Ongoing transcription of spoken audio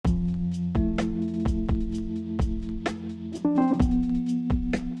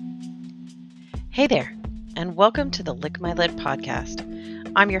Hey there, and welcome to the Lick My Lit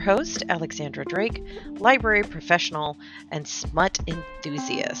podcast. I'm your host, Alexandra Drake, library professional and smut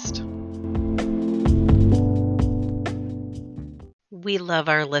enthusiast. We love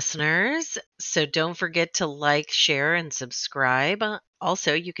our listeners, so don't forget to like, share, and subscribe.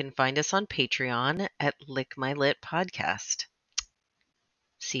 Also, you can find us on Patreon at Lick My Lit Podcast.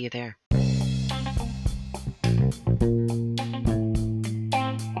 See you there.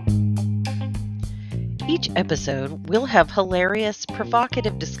 Each episode, we'll have hilarious,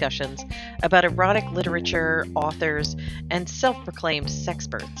 provocative discussions about erotic literature, authors, and self-proclaimed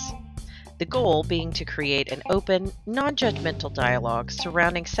sexperts. The goal being to create an open, non-judgmental dialogue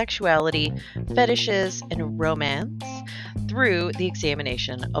surrounding sexuality, fetishes, and romance through the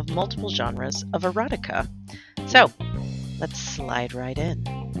examination of multiple genres of erotica. So, let's slide right in.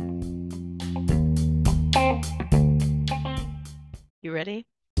 You ready?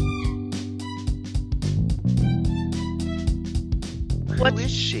 Who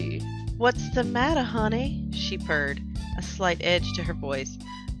is she? What's the matter, honey? She purred, a slight edge to her voice.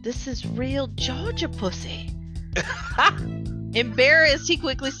 This is real Georgia pussy. Embarrassed, he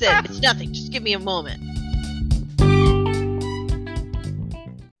quickly said, It's nothing, just give me a moment.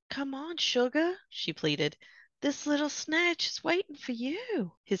 Come on, sugar, she pleaded. This little snatch is waiting for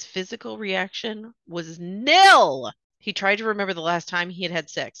you. His physical reaction was nil. He tried to remember the last time he had had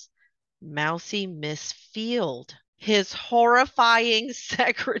sex. Mousy Miss Field. His horrifying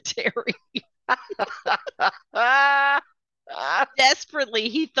secretary. Desperately,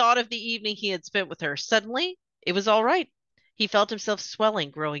 he thought of the evening he had spent with her. Suddenly, it was all right. He felt himself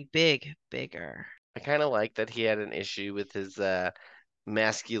swelling, growing bigger. I kind of like that he had an issue with his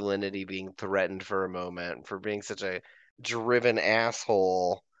masculinity being threatened for a moment, for being such a driven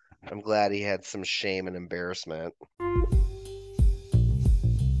asshole. I'm glad he had some shame and embarrassment.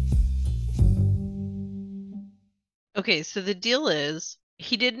 Okay, so the deal is,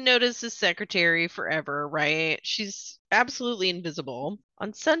 he didn't notice his secretary forever, right? She's absolutely invisible.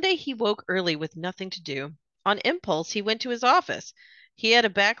 On Sunday, he woke early with nothing to do. On impulse, he went to his office. He had a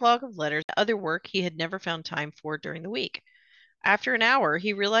backlog of letters and other work he had never found time for during the week. After an hour,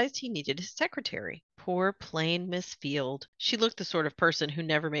 he realized he needed his secretary. Poor plain Miss Field. She looked the sort of person who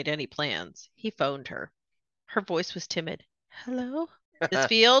never made any plans. He phoned her. Her voice was timid. Hello? Miss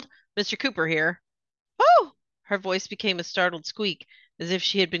Field? Mr. Cooper here. Oh! Her voice became a startled squeak, as if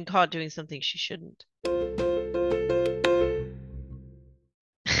she had been caught doing something she shouldn't.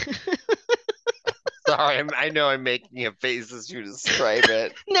 Sorry, I know I'm making a face as you describe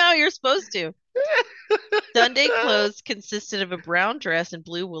it. No, you're supposed to. Sunday clothes consisted of a brown dress and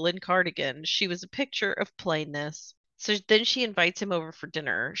blue woolen cardigan. She was a picture of plainness. So then she invites him over for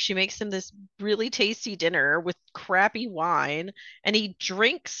dinner. She makes him this really tasty dinner with crappy wine, and he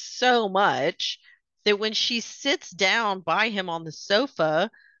drinks so much that when she sits down by him on the sofa,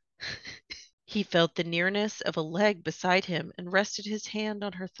 he felt the nearness of a leg beside him and rested his hand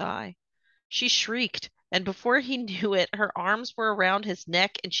on her thigh. She shrieked, and before he knew it, her arms were around his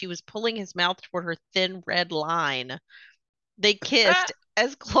neck and she was pulling his mouth toward her thin red line. They kissed.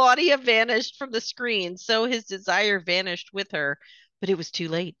 As Claudia vanished from the screen, so his desire vanished with her, but it was too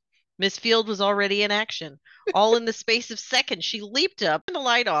late. Miss Field was already in action. All in the space of seconds, she leaped up, turned the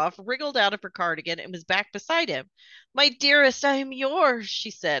light off, wriggled out of her cardigan, and was back beside him. My dearest, I am yours, she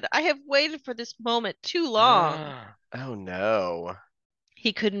said. I have waited for this moment too long. Oh, no.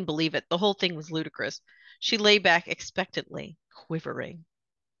 He couldn't believe it. The whole thing was ludicrous. She lay back expectantly, quivering.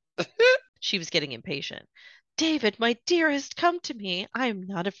 She was getting impatient. David, my dearest, come to me. I am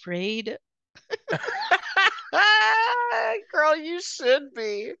not afraid. Girl, you should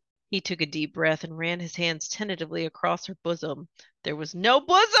be. He took a deep breath and ran his hands tentatively across her bosom. There was no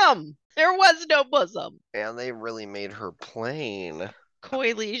bosom! There was no bosom! And they really made her plain.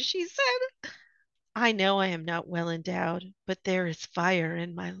 Coyly, she said, I know I am not well endowed, but there is fire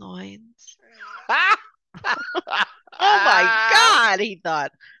in my loins. Oh my God, he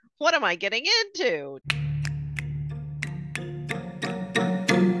thought. What am I getting into?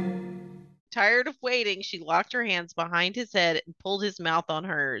 Tired of waiting, she locked her hands behind his head and pulled his mouth on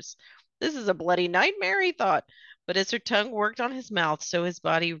hers. This is a bloody nightmare, he thought. But as her tongue worked on his mouth, so his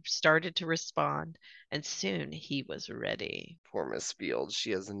body started to respond, and soon he was ready. Poor Miss Field.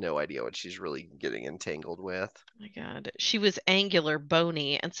 She has no idea what she's really getting entangled with. Oh my God. She was angular,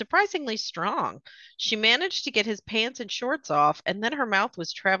 bony, and surprisingly strong. She managed to get his pants and shorts off, and then her mouth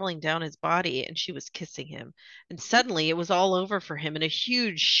was traveling down his body, and she was kissing him. And suddenly it was all over for him in a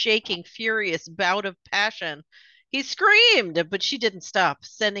huge, shaking, furious bout of passion. He screamed, but she didn't stop,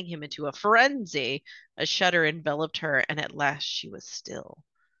 sending him into a frenzy. A shudder enveloped her, and at last she was still.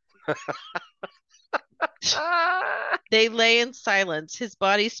 They lay in silence, his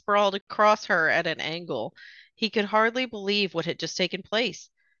body sprawled across her at an angle. He could hardly believe what had just taken place.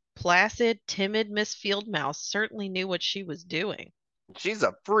 Placid, timid Miss Fieldmouse certainly knew what she was doing. She's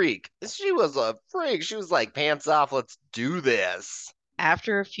a freak. She was a freak. She was like, pants off, let's do this.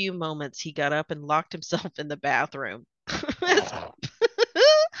 After a few moments, he got up and locked himself in the bathroom. his,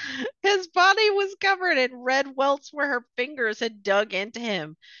 his body was covered in red welts where her fingers had dug into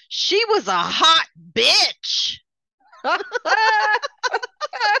him. She was a hot bitch.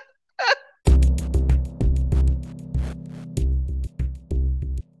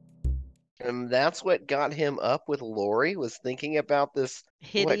 And that's what got him up with Lori, was thinking about this.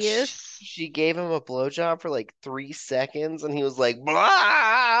 What, Hideous. she gave him a blowjob for like 3 seconds, and he was like,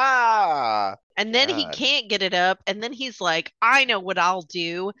 blah! And then he God. can't get it up. And then he's like, I know what I'll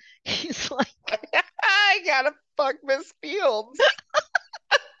do. He's like, I gotta fuck Miss Fields.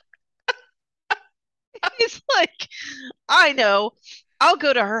 he's like, I know. I'll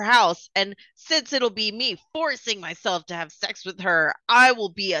go to her house, and since it'll be me forcing myself to have sex with her, I will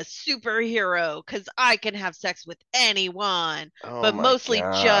be a superhero because I can have sex with anyone, Oh but my mostly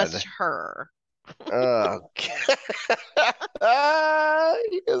God. just her. Oh,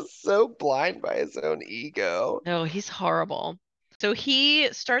 he is so blind by his own ego. No, he's horrible. So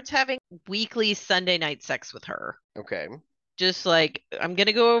he starts having weekly Sunday night sex with her. Okay. Just like, I'm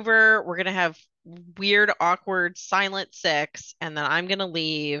gonna go over, we're gonna have weird, awkward, silent sex, and then I'm gonna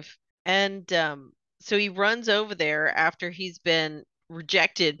leave. And so he runs over there after he's been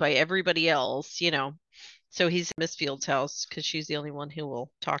rejected by everybody else. So he's in Miss Field's house because she's the only one who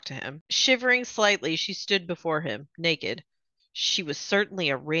will talk to him. Shivering slightly, she stood before him, naked. She was certainly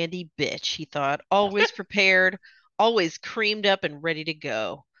a randy bitch, he thought, always prepared, always creamed up and ready to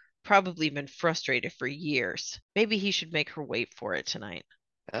go. Probably been frustrated for years. Maybe he should make her wait for it tonight.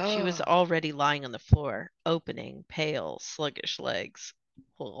 She was Oh, already lying on the floor, opening, pale, sluggish legs.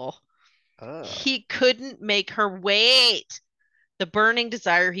 Ugh. oh, He couldn't make her wait. The burning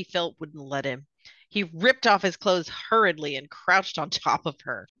desire he felt wouldn't let him. He ripped off his clothes hurriedly and crouched on top of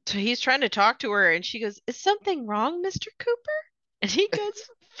her. So he's trying to talk to her, and she goes, Is something wrong, Mr. Cooper? And he goes,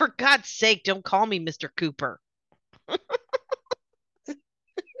 For God's sake, don't call me Mr. Cooper.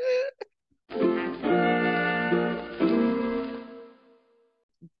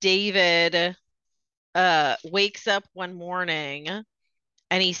 David wakes up one morning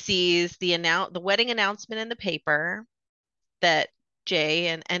and he sees the wedding announcement in the paper that Jay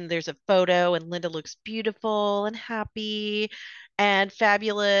and there's a photo, and Linda looks beautiful and happy and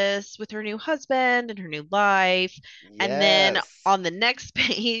fabulous with her new husband and her new life. And then yes. on the next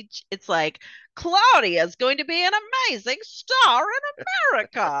page, it's like Claudia's going to be an amazing star in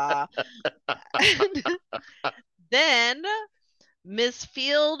America. And then Miss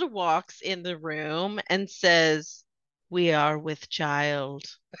Field walks in the room and says, We are with child.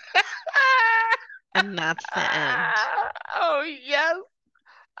 And that's the end. Oh, yes.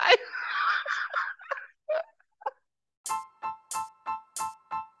 I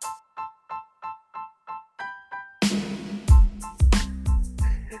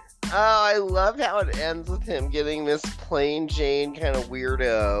Oh, I love how it ends with him getting this plain Jane kind of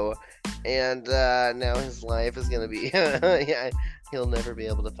weirdo, and now his life is gonna be yeah, he'll never be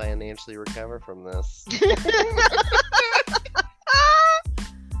able to financially recover from this.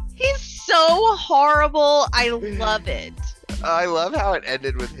 He's so horrible. I love it. I love how it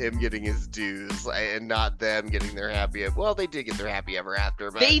ended with him getting his dues and not them getting their happy. Well, they did get their happy ever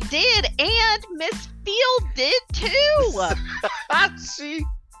after, but They did, and Miss Field did too. she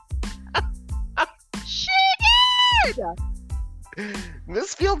She did.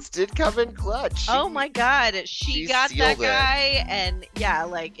 Miss Fields did come in clutch. Oh my God, she she got that sealed it. guy, and yeah,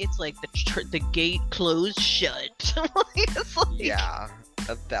 like it's like the gate closed shut. It's like Yeah,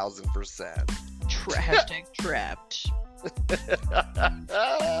 1,000%. hashtag trapped.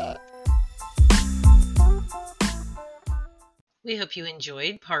 We hope you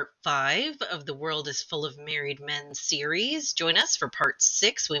enjoyed part 5 of The World is Full of Married Men series. Join us for part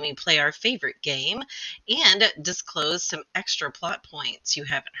 6 when we play our favorite game and disclose some extra plot points you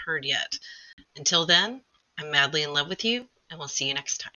haven't heard yet. Until then, I'm madly in love with you, and we'll see you next time.